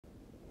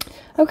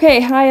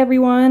Okay, hi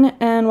everyone,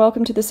 and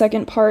welcome to the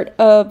second part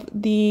of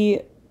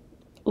the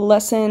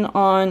lesson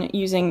on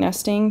using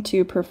nesting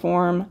to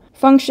perform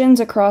functions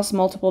across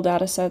multiple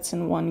datasets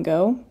in one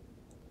go.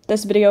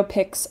 This video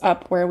picks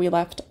up where we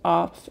left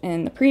off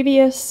in the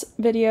previous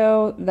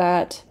video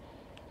that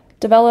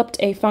developed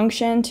a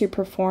function to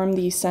perform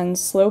the Sens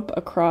slope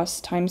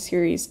across time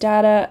series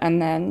data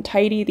and then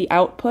tidy the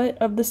output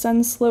of the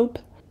Sens slope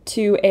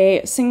to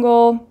a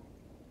single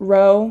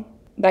row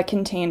that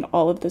contained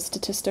all of the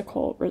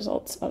statistical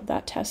results of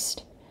that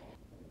test.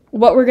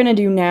 What we're going to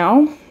do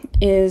now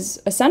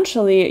is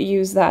essentially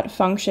use that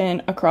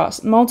function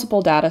across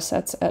multiple data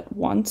sets at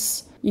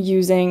once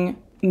using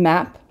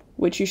map,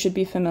 which you should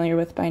be familiar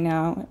with by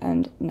now,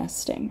 and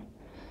nesting.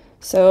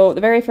 So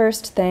the very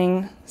first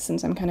thing,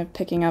 since I'm kind of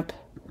picking up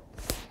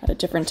at a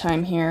different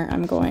time here,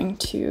 I'm going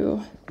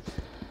to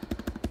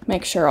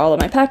make sure all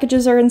of my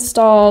packages are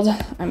installed.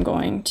 I'm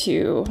going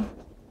to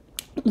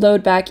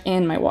load back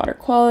in my water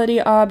quality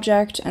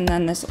object and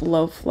then this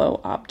low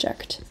flow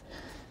object.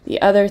 The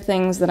other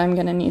things that I'm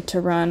going to need to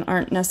run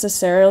aren't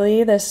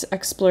necessarily this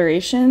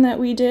exploration that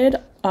we did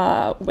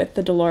with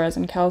the Dolores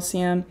and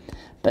calcium,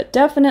 but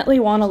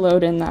definitely want to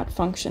load in that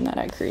function that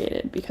I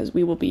created because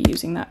we will be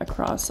using that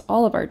across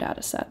all of our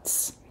data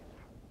sets.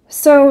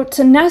 So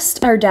to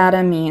nest our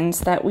data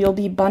means that we'll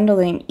be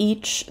bundling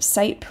each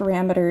site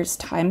parameter's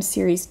time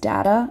series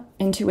data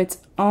into its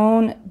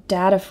own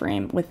data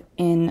frame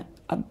within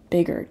a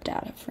bigger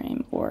data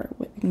frame, or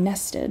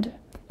nested,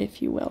 if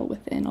you will,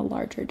 within a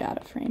larger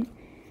data frame.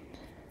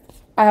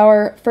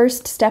 Our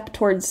first step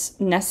towards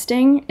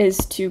nesting is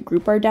to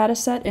group our data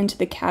set into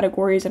the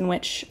categories in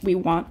which we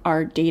want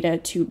our data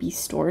to be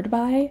stored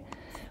by.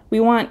 We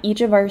want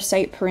each of our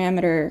site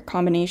parameter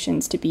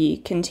combinations to be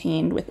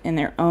contained within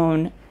their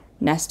own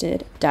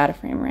nested data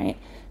frame, right?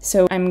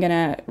 So I'm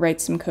gonna write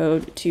some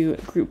code to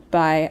group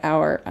by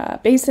our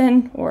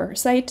basin or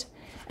site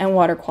and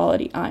water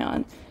quality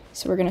ion.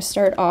 So we're going to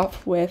start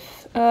off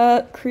with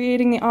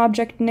creating the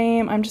object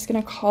name. I'm just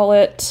going to call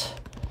it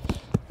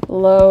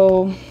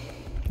low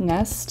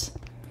nest.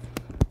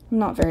 I'm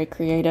not very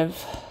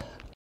creative.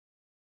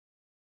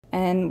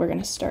 And we're going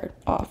to start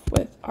off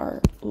with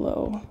our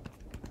low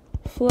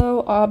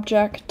flow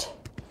object.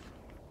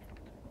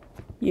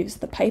 Use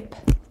the pipe.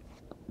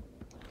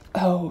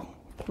 Oh,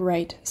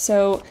 right.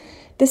 So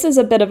this is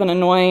a bit of an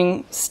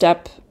annoying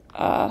step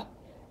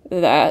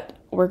that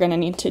we're going to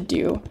need to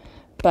do.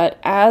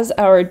 But as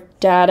our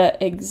data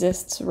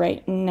exists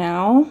right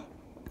now,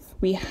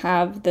 we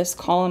have this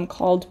column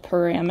called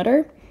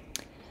parameter.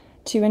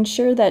 To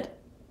ensure that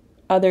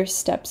other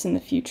steps in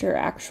the future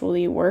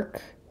actually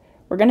work,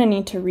 we're going to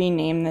need to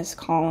rename this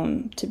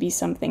column to be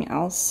something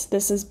else.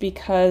 This is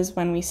because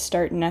when we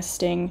start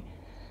nesting,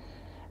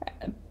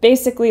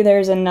 basically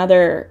there's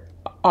another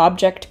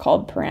object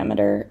called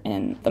parameter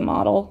in the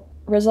model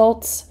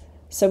results.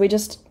 So we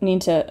just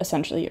need to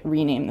essentially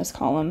rename this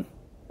column.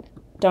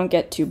 Don't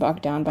get too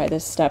bogged down by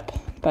this step,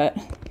 but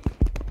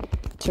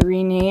to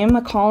rename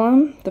a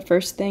column, the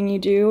first thing you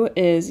do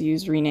is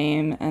use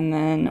rename, and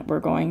then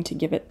we're going to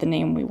give it the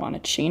name we want to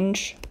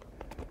change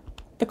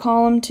the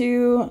column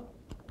to.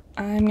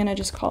 I'm going to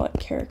just call it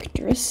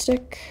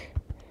characteristic.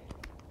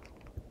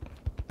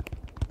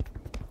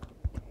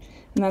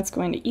 And that's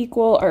going to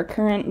equal our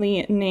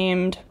currently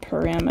named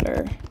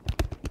parameter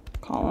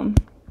column.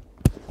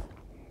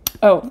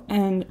 Oh,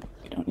 and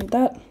we don't need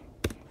that.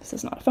 This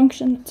is not a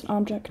function, it's an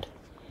object.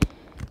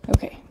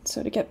 Okay,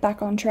 so to get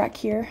back on track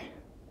here,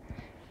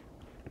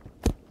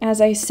 as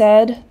I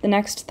said, the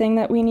next thing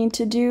that we need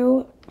to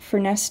do for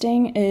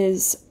nesting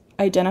is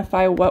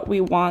identify what we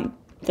want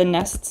the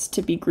nests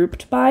to be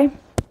grouped by.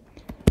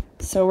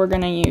 So we're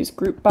going to use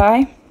group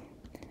by,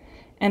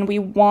 and we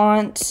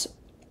want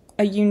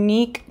a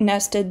unique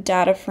nested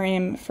data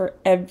frame for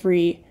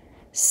every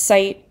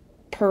site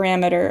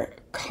parameter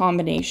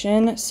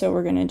combination. So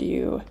we're going to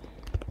do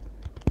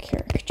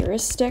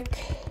characteristic,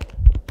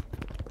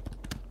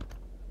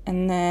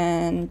 and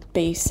then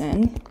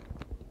basin,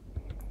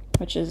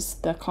 which is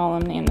the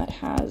column name that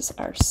has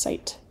our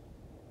site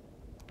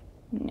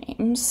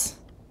names.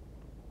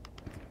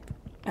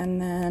 And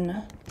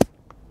then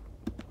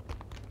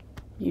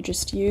you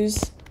just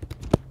use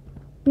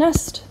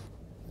nest.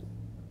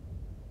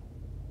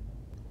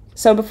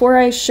 So before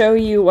I show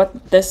you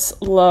what this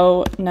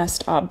low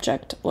nest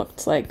object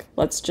looks like,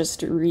 let's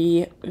just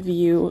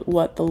review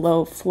what the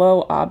low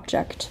flow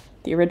object,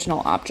 the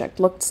original object,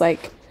 looks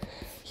like.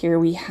 Here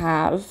we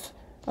have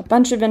a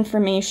bunch of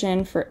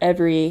information for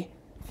every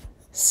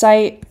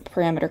site,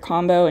 parameter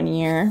combo, and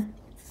year.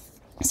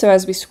 So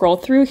as we scroll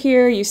through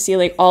here, you see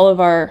like all of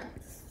our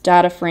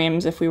data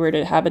frames, if we were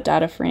to have a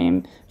data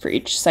frame for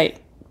each site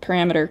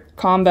parameter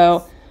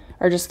combo,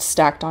 are just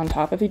stacked on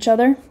top of each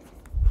other.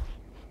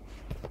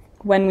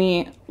 When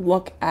we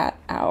look at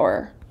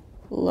our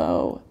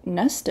low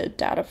nested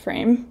data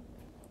frame,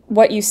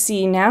 what you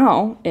see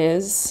now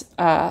is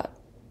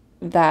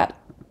that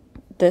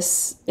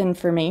this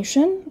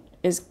information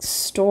is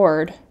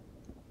stored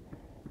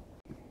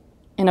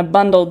in a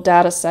bundled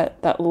data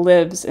set that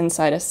lives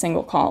inside a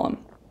single column.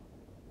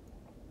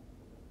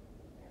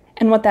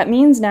 And what that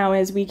means now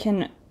is we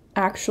can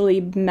actually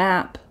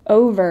map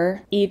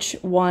over each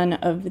one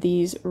of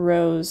these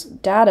rows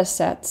data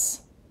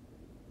sets.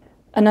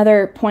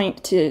 Another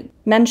point to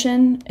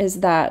mention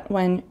is that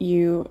when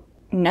you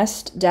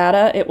nest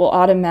data, it will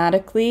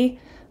automatically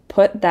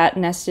put that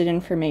nested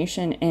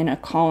information in a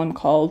column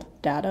called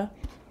data.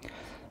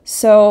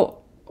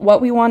 So what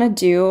we want to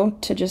do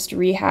to just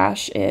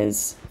rehash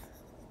is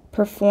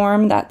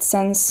perform that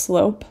send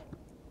slope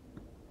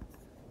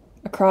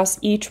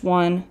across each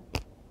one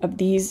of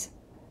these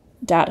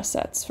data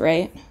sets,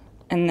 right?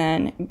 And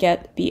then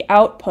get the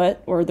output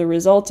or the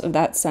result of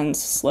that send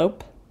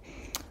slope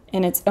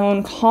in its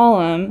own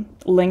column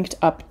linked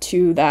up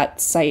to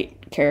that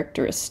site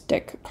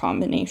characteristic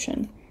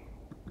combination.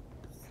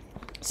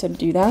 So to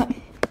do that,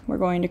 we're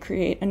going to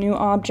create a new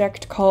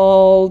object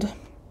called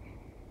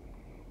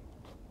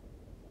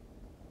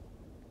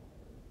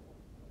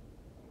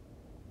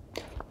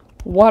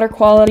water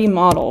quality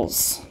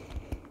models.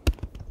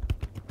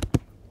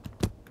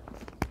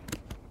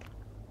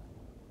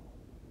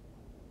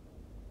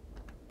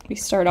 We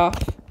start off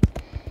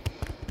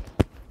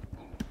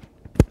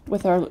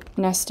with our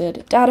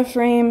nested data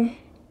frame.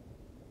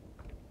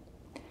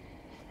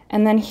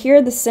 And then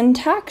here the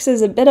syntax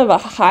is a bit of a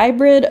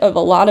hybrid of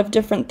a lot of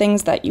different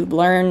things that you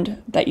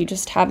learned that you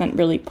just haven't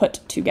really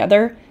put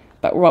together.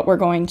 But what we're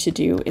going to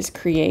do is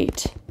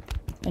create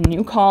a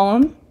new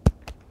column,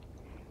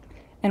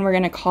 and we're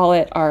going to call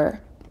it our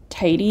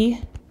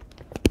tidy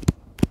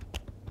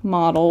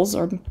models,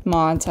 or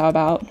mods, how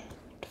about,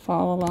 to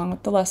follow along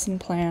with the lesson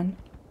plan.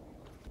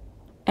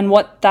 And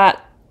what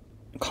that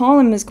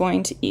column is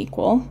going to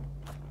equal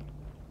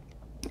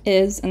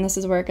is, and this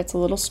is where it gets a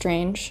little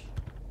strange,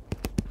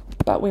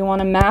 but we want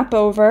to map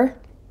over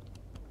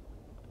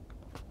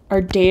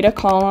our data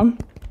column,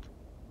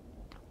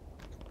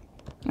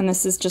 and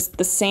this is just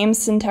the same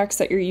syntax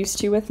that you're used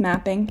to with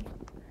mapping.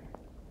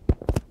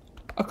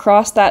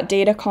 Across that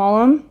data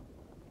column,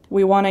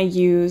 we want to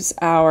use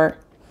our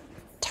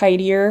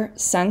tidier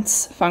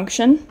sense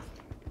function.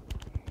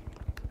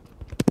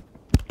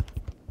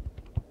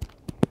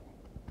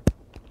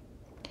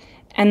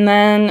 And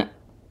then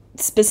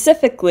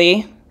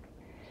specifically,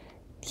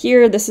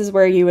 here, this is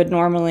where you would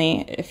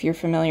normally, if you're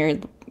familiar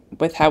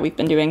with how we've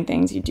been doing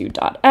things, you do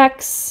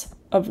 .x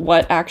of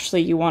what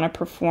actually you want to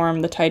perform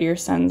the tidier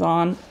sends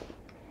on.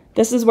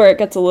 This is where it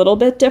gets a little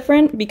bit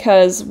different,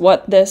 because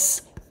what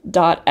this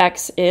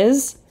 .x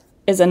is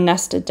a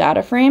nested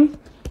data frame.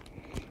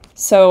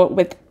 So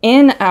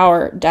within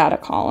our data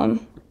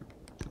column,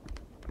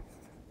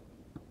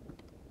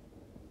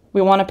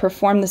 we want to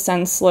perform the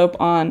send slope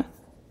on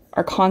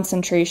our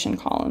concentration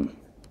column.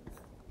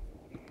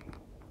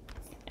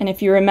 And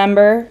if you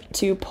remember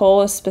to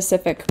pull a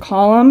specific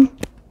column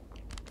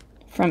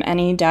from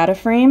any data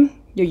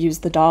frame, you use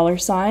the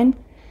 $sign.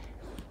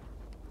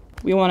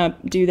 We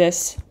want to do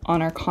this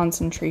on our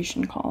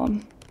concentration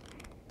column.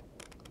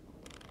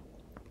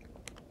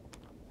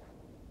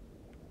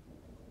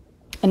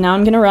 And now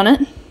I'm going to run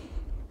it.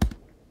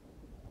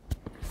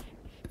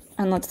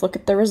 And let's look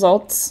at the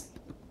results.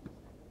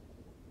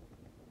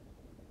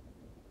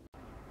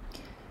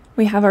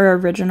 We have our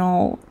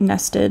original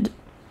nested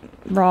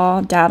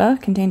raw data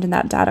contained in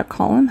that data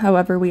column.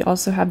 However, we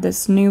also have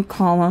this new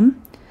column,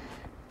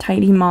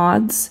 tidy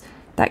mods,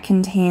 that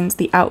contains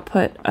the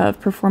output of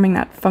performing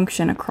that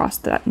function across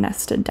that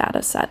nested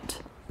data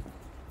set.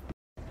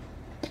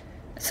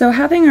 So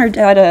having our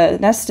data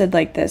nested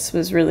like this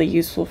was really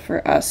useful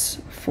for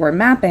us for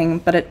mapping,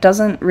 but it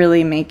doesn't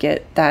really make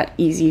it that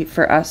easy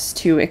for us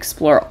to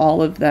explore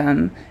all of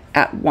them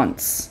at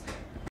once.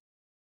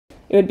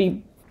 It would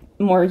be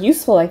more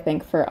useful, I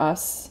think, for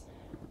us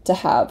to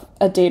have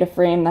a data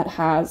frame that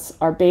has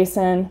our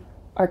basin,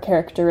 our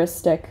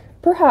characteristic,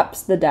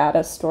 perhaps the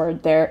data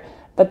stored there,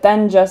 but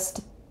then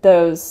just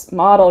those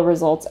model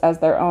results as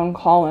their own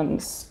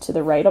columns to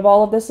the right of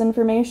all of this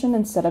information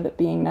instead of it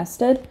being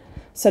nested.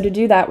 So to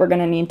do that, we're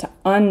going to need to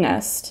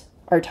unnest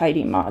our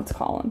tidy mods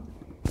column.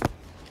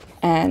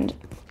 And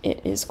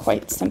it is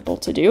quite simple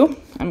to do.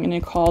 I'm going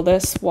to call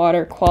this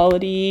water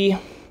quality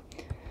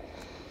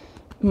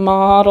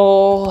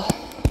model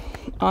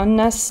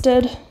unnest,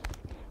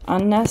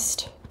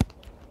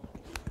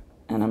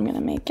 and I'm going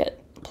to make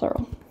it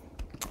plural.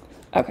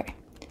 Okay,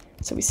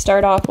 so we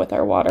start off with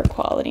our water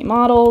quality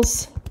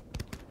models,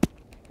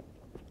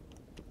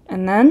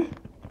 and then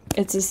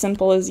it's as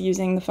simple as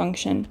using the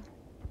function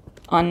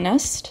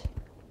unnest,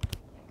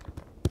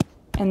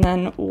 and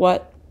then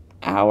what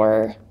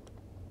our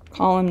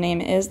column name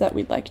is that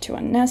we'd like to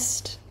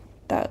unnest.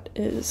 That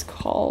is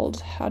called,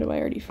 how do I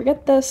already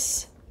forget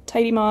this?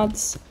 Tidy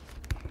mods.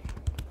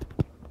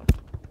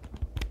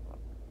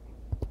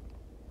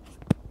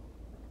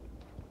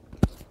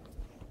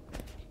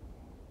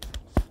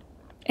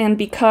 And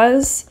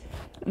because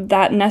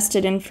that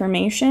nested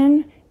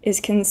information is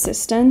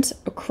consistent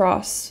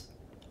across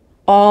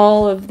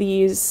all of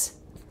these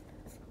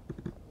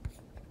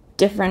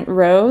different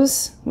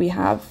rows, we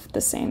have the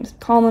same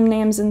column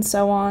names and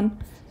so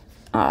on.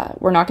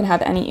 We're not going to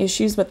have any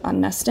issues with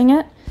unnesting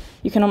it.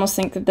 You can almost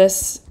think of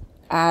this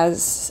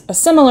as a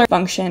similar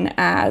function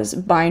as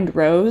bind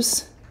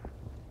rows.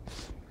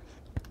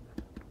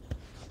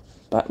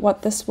 But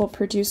what this will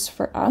produce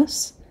for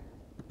us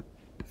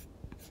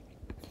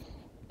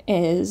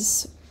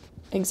is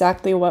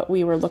exactly what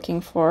we were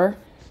looking for,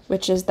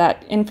 which is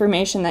that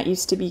information that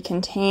used to be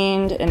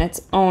contained in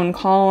its own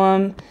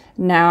column,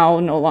 now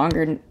no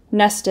longer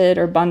nested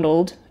or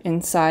bundled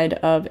inside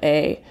of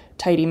a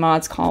tidy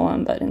mods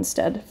column, but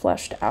instead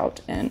fleshed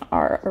out in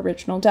our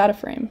original data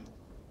frame.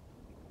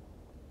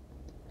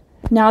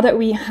 Now that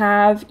we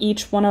have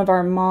each one of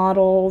our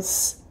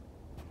models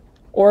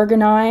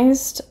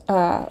organized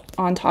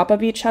on top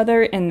of each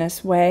other in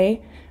this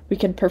way, we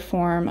could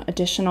perform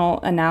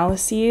additional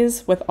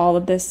analyses with all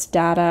of this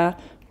data.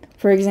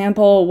 For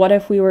example, what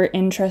if we were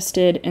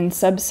interested in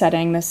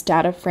subsetting this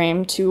data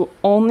frame to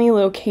only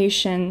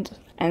locations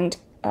and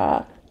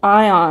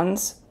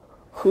ions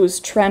whose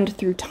trend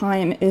through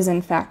time is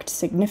in fact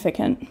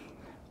significant?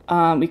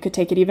 We could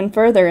take it even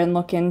further and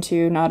look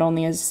into not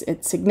only is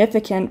it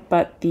significant,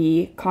 but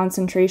the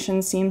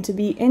concentrations seem to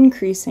be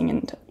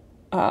increasing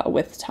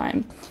with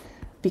time.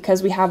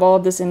 Because we have all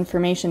of this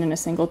information in a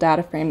single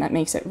data frame, that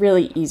makes it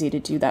really easy to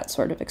do that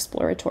sort of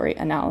exploratory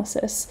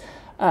analysis,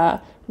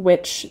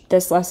 which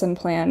this lesson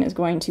plan is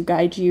going to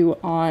guide you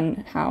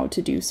on how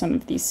to do some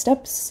of these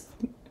steps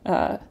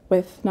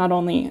with not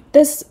only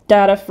this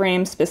data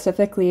frame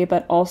specifically,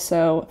 but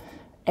also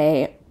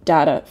a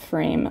data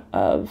frame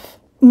of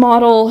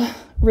model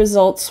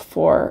results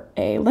for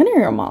a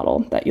linear model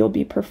that you'll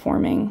be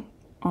performing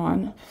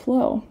on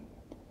Flow.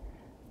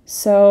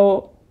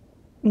 So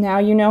now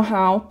you know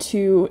how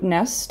to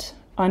nest,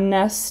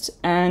 unnest,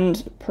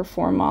 and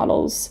perform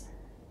models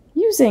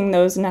using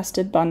those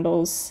nested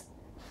bundles.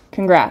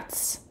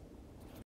 Congrats!